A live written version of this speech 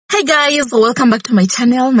Hi guys, welcome back to my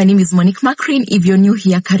channel. My name is Monique Macrin. If you're new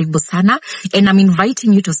here, karibu sana, and I'm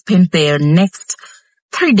inviting you to spend the next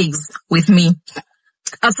 3 days with me.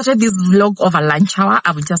 I started this vlog over lunch hour.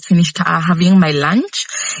 I've just finished having my lunch,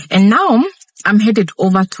 and now I'm headed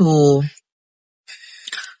over to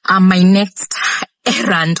my next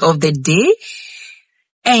errand of the day.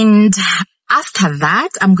 And after that,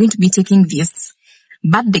 I'm going to be taking this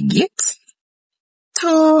birthday gift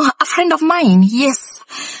to a friend of mine. Yes.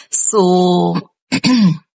 So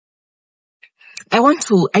I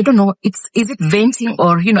don't know, is it venting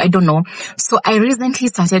or, I don't know. So I recently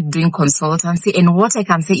started doing consultancy, and what I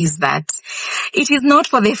can say is that it is not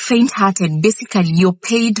for the faint-hearted. Basically, you're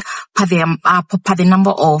paid per the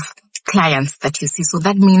number of clients that you see. So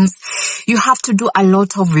that means you have to do a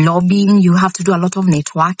lot of lobbying, you have to do a lot of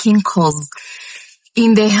networking, because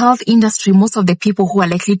in the health industry, most of the people who are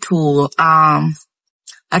likely to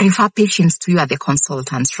refer patients to you are the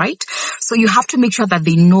consultants, right? So you have to make sure that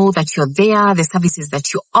they know that you're there, the services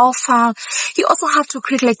that you offer. You also have to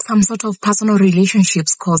create like some sort of personal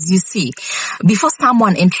relationships, because you see, before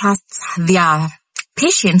someone entrusts their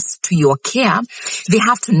patients to your care, they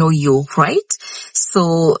have to know you, right?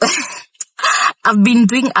 So I've been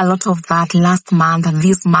doing a lot of that last month and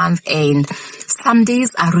this month, and some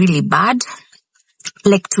days are really bad.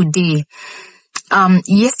 Like today,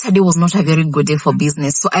 yesterday was not a very good day for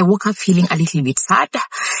business. So I woke up feeling a little bit sad.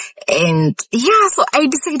 And yeah, so I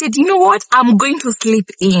decided, you know what? I'm going to sleep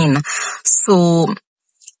in. So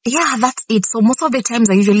yeah, that's it. So most of the times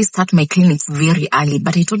I usually start my clinics very early,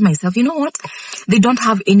 but I told myself, you know what? They don't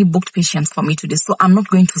have any booked patients for me today, so I'm not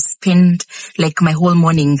going to spend like my whole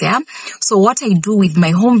morning there. So what I do with my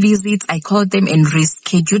home visits, I call them and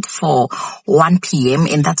rescheduled for 1 p.m.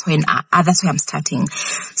 and that's when I'm starting.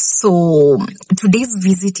 So today's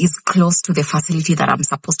visit is close to the facility that I'm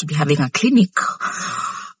supposed to be having a clinic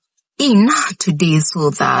in today, so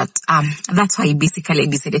that that's why basically I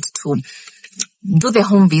decided to do the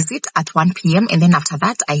home visit at 1 p.m. and then after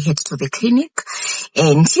that I head to the clinic,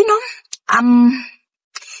 and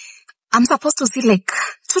I'm supposed to see like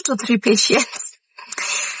 2 to 3 patients.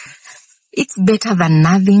 It's better than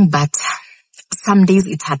nothing, but some days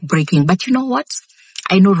it's heartbreaking. But you know what?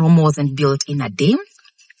 I know Rome wasn't built in a day,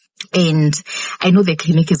 and I know the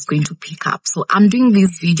clinic is going to pick up. So I'm doing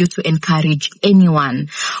this video to encourage anyone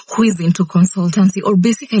who is into consultancy, or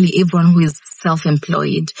basically everyone who is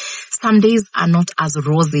self-employed. Some days are not as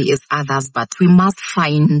rosy as others, but we must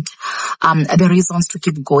find the reasons to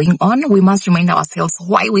keep going on. We must remind ourselves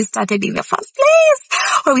why we started in the first place.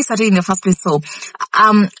 So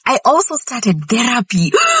I also started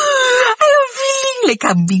therapy. I am feeling like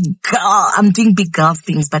a big girl. I'm doing big girl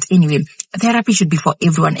things, but anyway, therapy should be for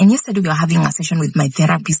everyone. And yesterday we were having a session with my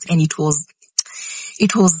therapist, and it was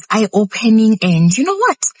eye-opening. And you know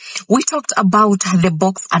what? We talked about the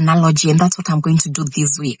box analogy, and that's what I'm going to do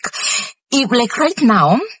this week. Like right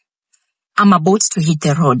now, I'm about to hit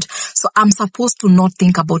the road. So I'm supposed to not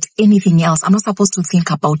think about anything else. I'm not supposed to think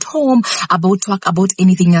about home, about work, about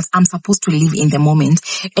anything else. I'm supposed to live in the moment.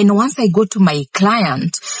 And once I go to my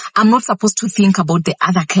client, I'm not supposed to think about the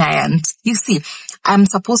other client. You see, I'm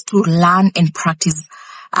supposed to learn and practice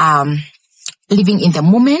living in the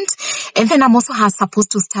moment. And then I'm also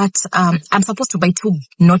supposed to start, I'm supposed to buy 2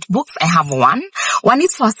 notebooks. I have one. One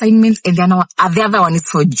is for assignments, and the other one is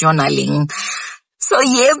for journaling. So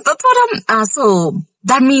yes, that's what so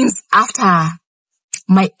that means after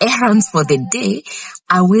my errands for the day,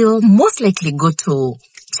 I will most likely go to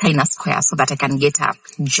China Square so that I can get a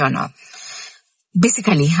journal.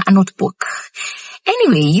 Basically, a notebook.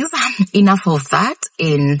 Anyways, enough of that.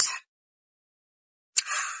 And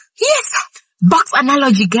yes, box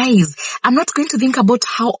analogy, guys. I'm not going to think about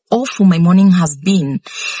how awful my morning has been.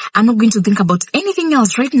 I'm not going to think about anything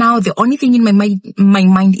else right now. The only thing in my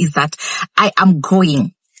mind is that I am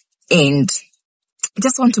going, and I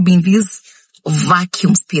just want to be in this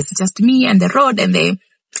vacuum space, just me and the road and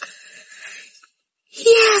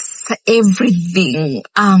everything.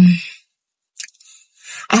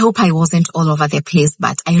 I hope I wasn't all over the place,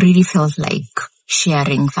 but I really felt like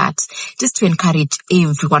sharing that just to encourage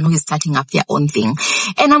everyone who is starting up their own thing.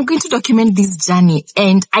 And I'm going to document this journey,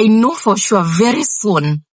 and I know for sure very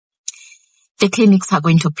soon the clinics are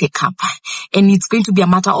going to pick up, and it's going to be a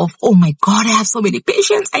matter of, oh my God, I have so many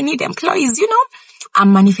patients, I need employees,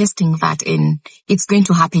 I'm manifesting that, and it's going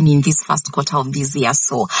to happen in this first quarter of this year.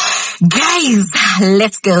 So guys,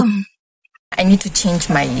 let's go. I need to change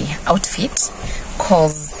my outfit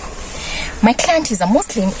because my client is a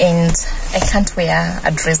Muslim and I can't wear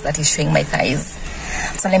a dress that is showing my thighs.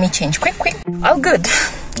 So let me change quick. All good.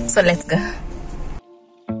 So let's go.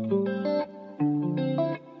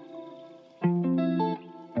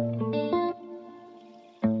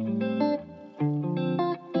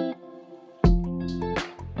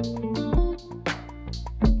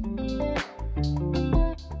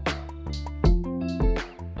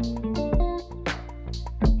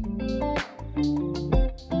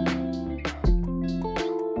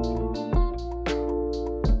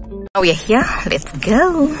 Now we're here. Let's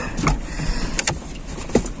go.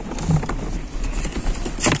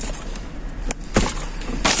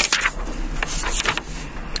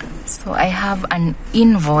 So I have an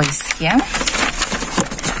invoice here.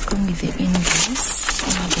 Go with the invoice.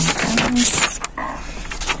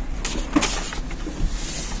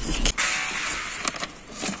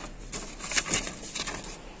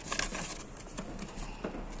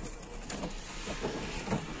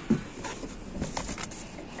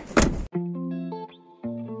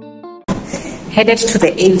 Headed to the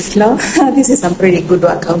 8th floor. This is a pretty good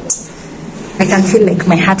workout. I can feel like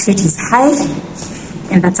my heart rate is high,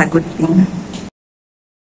 and that's a good thing.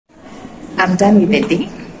 I'm done with the day.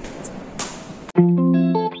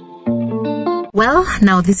 Well,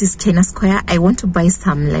 now this is China Square. I want to buy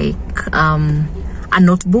some like a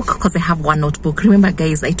notebook because I have one notebook. Remember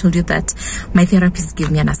guys, I told you that my therapist gave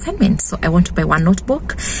me an assignment, so I want to buy one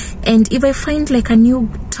notebook. And if I find like a new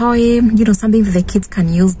toy, you know, something that the kids can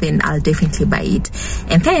use, then I'll definitely buy it.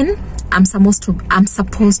 And then I'm supposed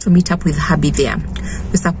to meet up with hubby there.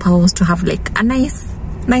 We're supposed to have like a nice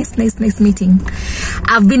meeting.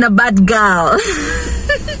 I've been a bad girl.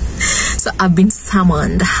 So I've been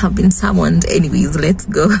summoned. Anyways, let's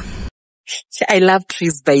go. I love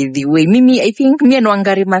trees, by the way. Mimi, I think me and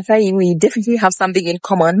Wangari Maathai, we definitely have something in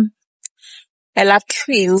common. I love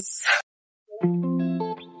trees.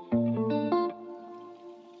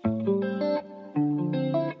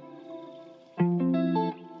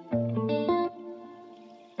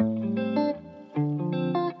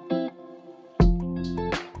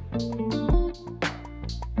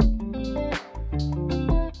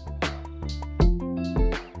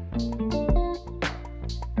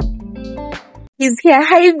 He's here.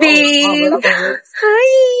 Hi, babe. Hi.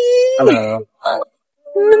 Hello.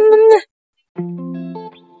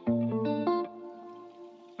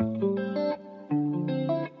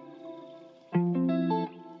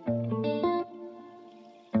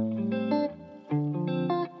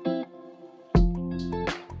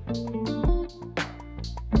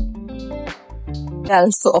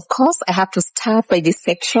 Well, so of course I have to start by this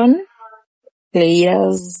section.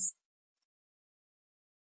 Players.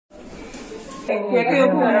 Do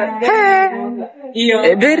you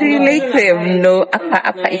really like them? No,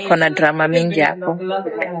 apa iko na drama mingi hapo.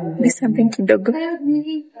 There's something kidogo.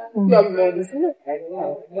 What was it?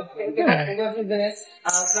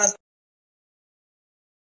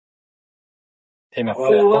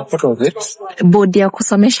 Bodi ya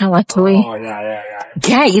kusomesha watoi. Oh, yeah.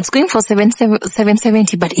 Yeah, it's going for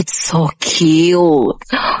 770, but it's so cute.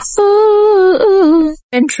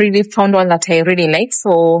 And really found one that I really like,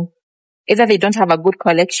 so either they don't have a good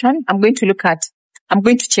collection. I'm going to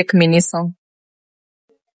check Miniso.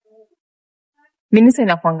 Miniso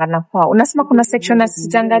inakuanga na poa. Unasema kuna section na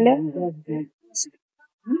sijangalia?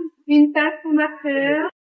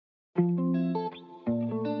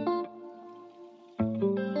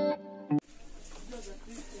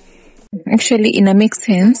 Actually, it makes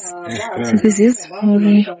sense. So this is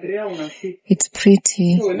very, it's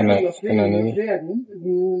pretty.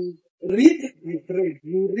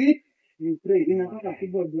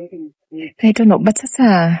 I don't know, but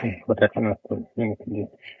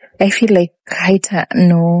I feel like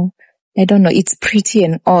no, I don't know. It's pretty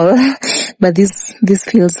and all, but this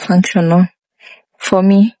feels functional for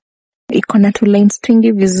me. Ikona tu lines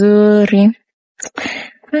twingi vizuri.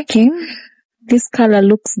 Okay, this color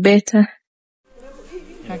looks better.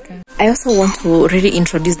 Okay. I also want to really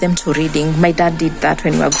introduce them to reading. My dad did that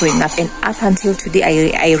when we were growing up, and up until today,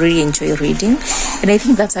 I really enjoy reading, and I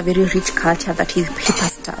think that's a very rich culture that he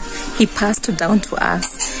passed down to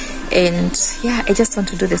us. And yeah, I just want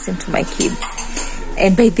to do the same to my kids.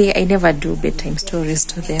 And by the way, I never do bedtime stories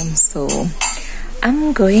to them, so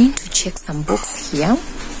I'm going to check some books here.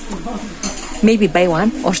 Maybe buy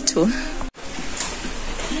one or two.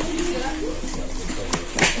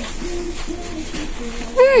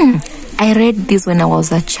 I read this when I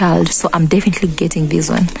was a child, so I'm definitely getting this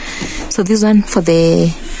one. So this one for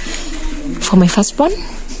my firstborn,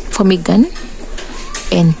 for Megan,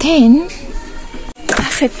 and then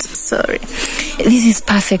perfect. Sorry, this is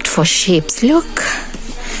perfect for shapes. Look,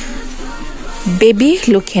 baby,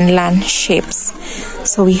 look and learn shapes.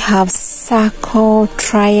 So we have circle,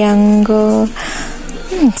 triangle,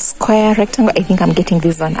 square, rectangle. I think I'm getting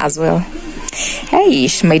this one as well. Hey,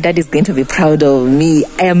 my dad is going to be proud of me.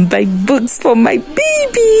 I am buying books for my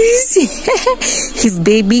babies. His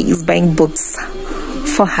baby is buying books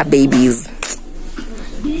for her babies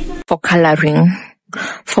for coloring.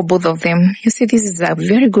 for both of them. You see, this is a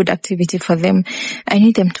very good activity for them. I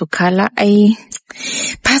need them to color.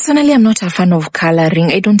 Personally, I'm not a fan of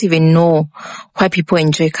coloring. I don't even know why people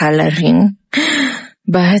enjoy coloring.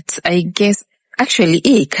 But I guess, actually,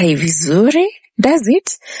 kai vizuri does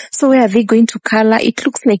it. So where are they going to color? It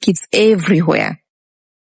looks like it's everywhere.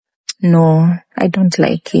 No, I don't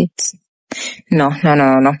like it. No.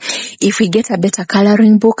 If we get a better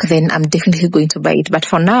coloring book, then I'm definitely going to buy it. But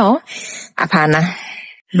for now, apana.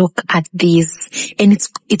 Look at this. And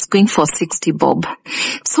it's going for 60 bob.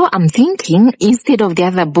 So I'm thinking, instead of the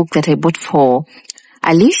other book that I bought for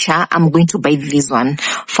Alicia, I'm going to buy this one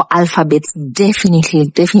for alphabets. Definitely.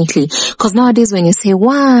 Because nowadays when you say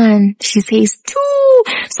 1, she says 2.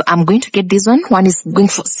 So I'm going to get this one. One is going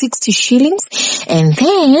for 60 shillings. And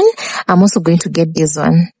then I'm also going to get this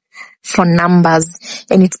one for numbers.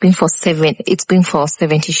 And it's going for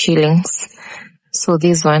 70 shillings. So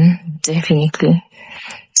this one, definitely.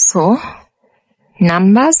 So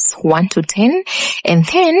numbers 1 to 10. And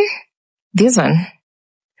then this one.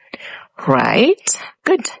 Right,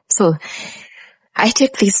 good. So I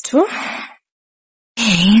take these two,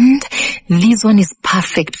 and this one is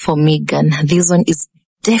perfect for Megan. This one is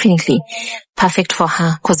definitely perfect for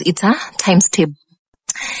her because it's a times table.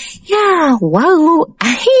 Yeah, wow.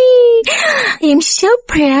 I am so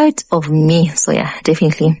proud of me. So yeah,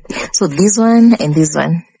 definitely. So this one and this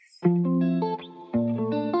one.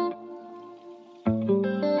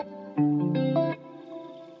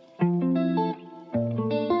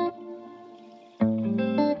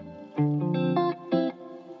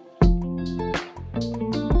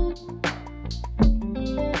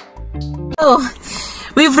 Oh,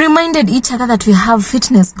 we've reminded each other that we have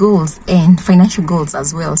fitness goals and financial goals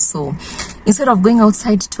as well. So instead of going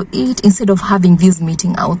outside to eat, instead of having this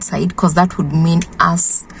meeting outside, because that would mean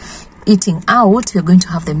us eating out, we're going to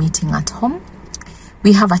have the meeting at home.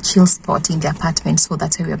 We have a chill spot in the apartment, so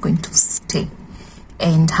that's where we're going to stay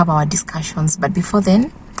and have our discussions. But before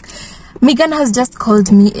then, Megan has just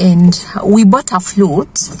called me and we bought a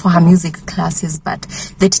flute for her music classes, but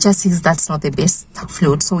the teacher says that's not the best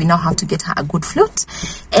flute, so we now have to get her a good flute.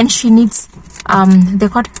 And she needs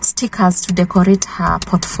stickers to decorate her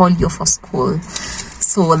portfolio for school.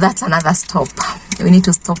 So that's another stop. We need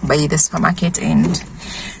to stop by the supermarket, and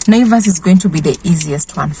Naivas is going to be the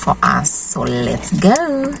easiest one for us. So let's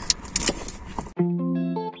go.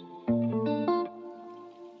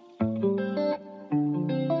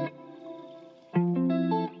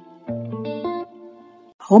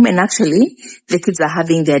 Home, and actually the kids are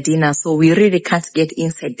having their dinner, so we really can't get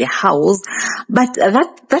inside the house, but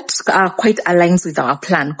that quite aligns with our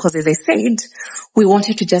plan, because as I said, we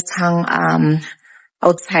wanted to just hang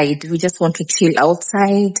outside. We just want to chill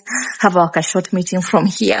outside, have a short meeting from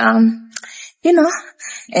here, and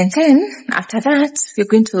then after that we're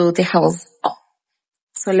going to the house.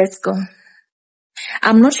 So let's go.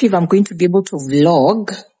 I'm not sure if I'm going to be able to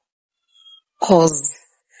vlog, because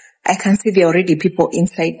I can see there are already people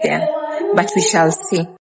inside there, but we shall see.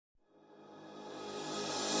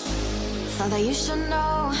 Father, you should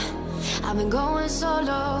know I've been going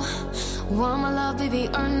solo. Want my love, baby,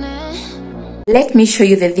 earn it. Let me show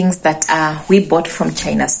you the things that we bought from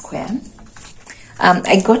China Square.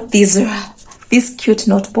 I got this cute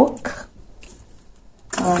notebook.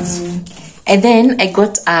 And then I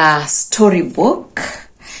got a storybook.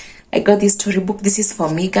 I got this storybook. This is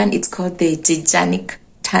for Megan. It's called the Gigantic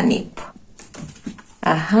Turnip.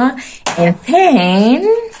 And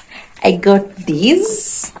then I got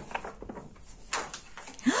these.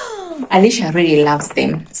 Alicia really loves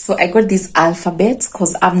them. So I got these alphabets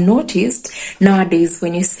because I've noticed nowadays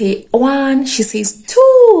when you say 1, she says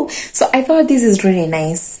 2. So I thought this is really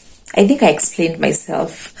nice. I think I explained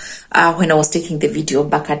myself when I was taking the video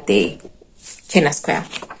back at the China Square.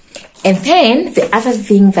 And then the other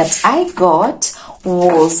thing that I got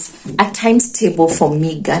was a times table for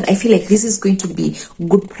Megan. I feel like this is going to be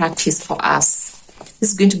good practice for us.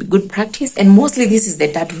 This is going to be good practice, and mostly this is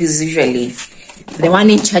the dad who is usually the one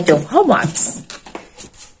in charge of homeworks.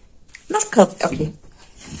 Not cause, okay.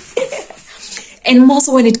 And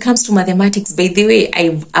most when it comes to mathematics, by the way,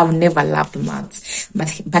 I've never loved maths,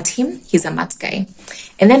 but he's a maths guy.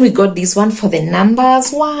 And then we got this one for the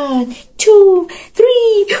numbers: 1, 2,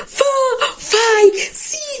 3, 4, 5,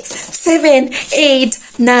 6, 7, 8,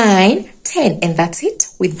 9, 10, and that's it.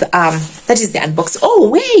 With that is the unboxing. Oh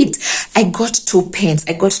wait, I got 2 pens.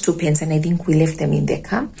 And I think we left them in the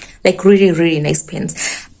car. Like really, really nice pens.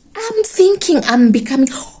 I'm thinking I'm becoming.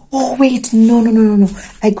 Oh wait, no.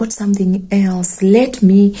 I got something else. Let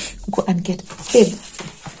me go and get babe.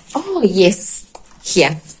 Oh yes,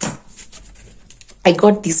 here. I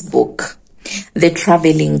got this book. The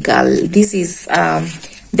Traveling Girl. This is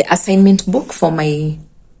the assignment book for my,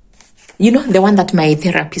 the one that my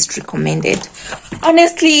therapist recommended.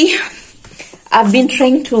 Honestly, I've been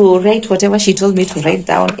trying to write whatever she told me to write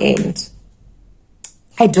down, and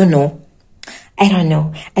I don't know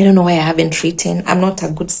why I haven't written. I'm not a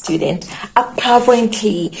good student,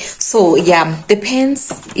 apparently. So yeah,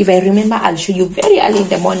 depends. If I remember, I'll show you very early in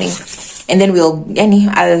the morning, and then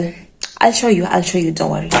I'll show you. Don't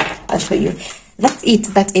worry, I'll show you. That's it.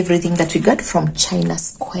 That's everything that we got from China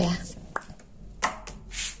Square.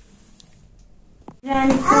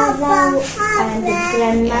 Grandfather and the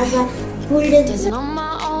grandmother pulled it. Dancing on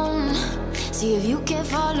my own, see if you can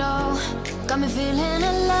follow. Got me feeling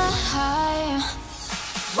alive.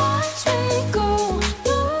 Watch me go,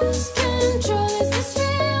 lose control. Is this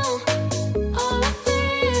real? All I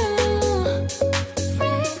feel,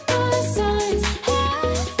 freak my signs.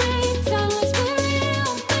 Every time, let's be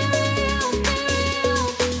real, be real, be real.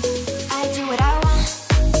 I do what I want.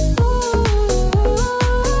 Ooh,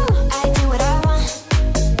 I do what I want.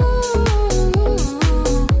 Ooh,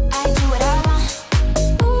 I do what I want.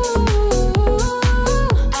 Ooh,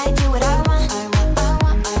 I do what I want. I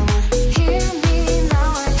want. Hear me now,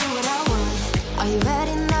 I do what I want. Are you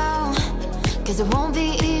ready now? 'Cause it won't be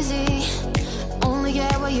easy. Only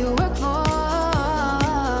get what you work for.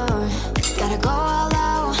 Gotta go all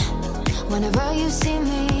out whenever you see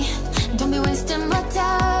me. Don't be wasting my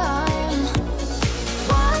time.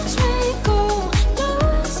 Watch me go,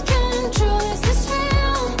 lose control. Is this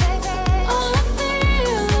real? All I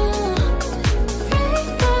feel, freak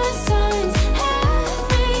my signs.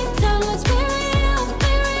 Every time, let's be real,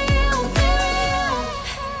 be real, be real.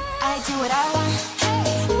 I do what I want.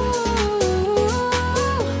 Ooh,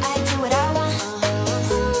 I do what I want.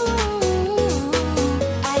 Ooh,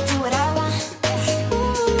 I do what I want. Ooh,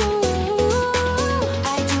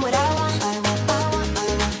 I do what I want. I want.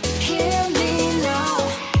 Hear me now.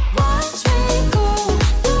 Watch me go,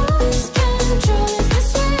 lose control. Is this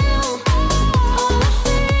real? All I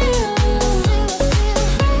feel,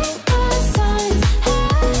 freak my signs.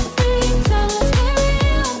 Every time, let's be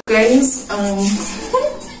real. Guys,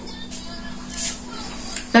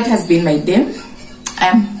 that has been my day.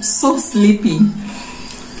 I'm so sleepy.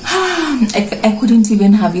 I couldn't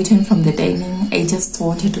even have eaten from the dining. I just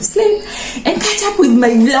wanted to sleep and catch up with my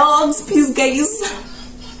vlogs. Please, guys,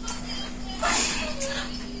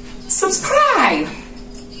 subscribe.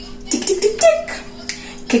 Tick, tick, tick, tick.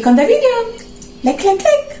 Click on the video. Like,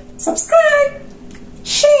 subscribe,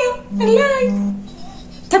 share, and like.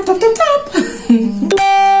 Tap, tap, tap, tap.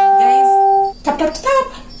 Guys, tap, tap, tap, tap.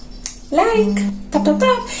 Like, tap, tap,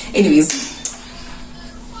 tap. Anyways,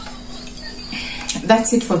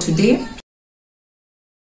 that's it for today.